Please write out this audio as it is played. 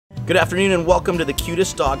Good afternoon and welcome to the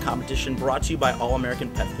Cutest Dog Competition brought to you by All American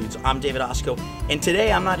Pet Foods. I'm David Osco, and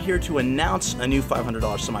today I'm not here to announce a new $500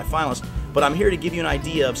 semifinalist, but I'm here to give you an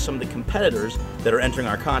idea of some of the competitors that are entering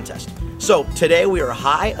our contest. So today we are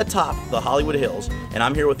high atop the Hollywood Hills, and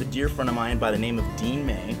I'm here with a dear friend of mine by the name of Dean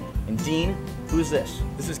May. And Dean, who's this?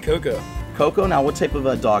 This is Coco. Coco? Now what type of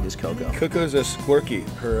a dog is Coco? Coco's a Squirky.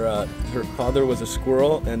 Her father was a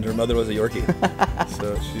squirrel and her mother was a Yorkie.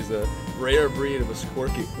 So she's a rare breed of a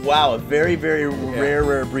Squirky. Wow, a very, very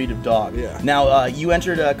rare breed of dog. Yeah. Now, you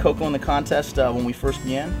entered Coco in the contest when we first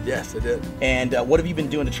began? Yes, I did. And what have you been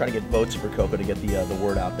doing to try to get votes for Coco to get the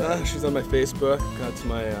word out there? She's on my Facebook. Got to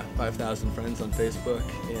my 5,000 friends on Facebook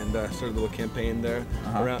and started a little campaign there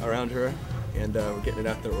around her. And we're getting it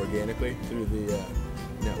out there organically through the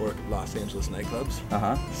network of Los Angeles nightclubs.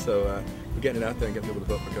 So we're getting it out there and getting people to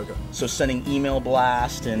vote for Coco. So sending email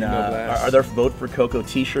blast and are there Vote for Coco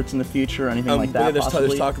t-shirts in the future or anything like that? There's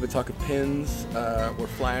talk of pins. We're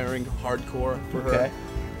flyering hardcore for her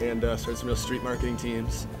and started some real street marketing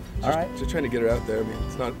teams. Just trying to get her out there. I mean,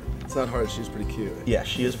 it's not hard. She's pretty cute. Yeah,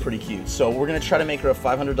 she is pretty cute. So we're gonna try to make her a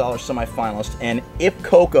 $500 semifinalist. And if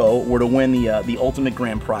Coco were to win the ultimate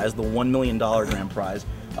grand prize, the $1 million grand prize,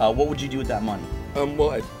 what would you do with that money?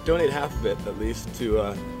 Well, I donate half of it at least to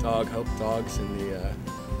help dogs in the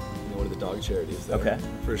one of the dog charities there. Okay.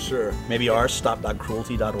 For sure. Maybe ours,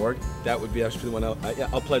 stop.cruelty.org? That would be actually the one.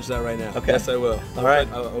 I'll pledge that right now. Okay. Yes, I will. All right.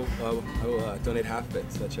 I will donate half of it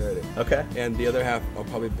to that charity. Okay. And the other half, I'll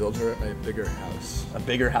probably build her a bigger house. A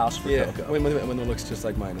bigger house for Coco? One that looks just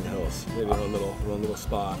like mine in the hills. Maybe a little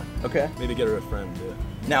spa. Okay. Maybe get her a friend too.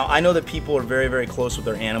 Now, I know that people are very, very close with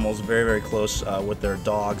their animals, very, very close with their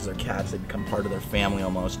dogs, their cats. They become part of their family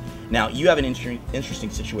almost. Now, you have an interesting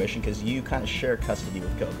situation because you kind of share custody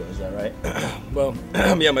with Coco. Is that right? Well,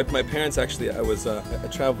 yeah. My parents actually. I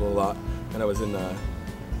travel a lot, and I was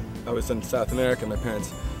in South America. My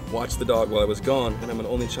parents watched the dog while I was gone, and I'm an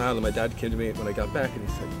only child. And my dad came to me when I got back, and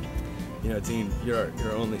he said, Dean, you're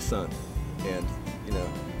our only son, and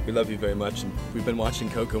we love you very much, and we've been watching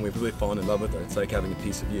Coco and we've really fallen in love with her. It's like having a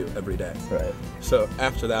piece of you every day. Right. So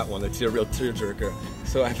after that one, it's a real tearjerker.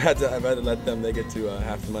 So I've had to let them. They get to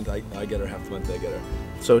half the month. I get her, half the month they get her.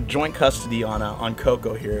 So joint custody on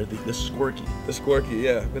Coco here, the Squirky. The Squirky,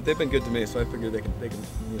 yeah. But they've been good to me, so I figure they can take her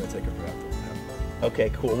for half the month. Okay,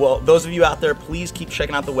 cool. Well, those of you out there, please keep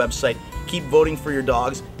checking out the website. Keep voting for your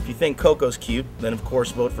dogs. If you think Coco's cute, then of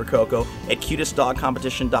course vote for Coco at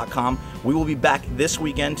cutestdogcompetition.com. We will be back this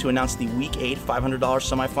weekend to announce the Week 8 $500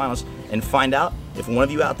 semifinalists and find out if one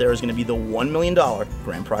of you out there is going to be the $1 million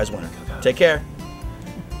grand prize winner. Take care.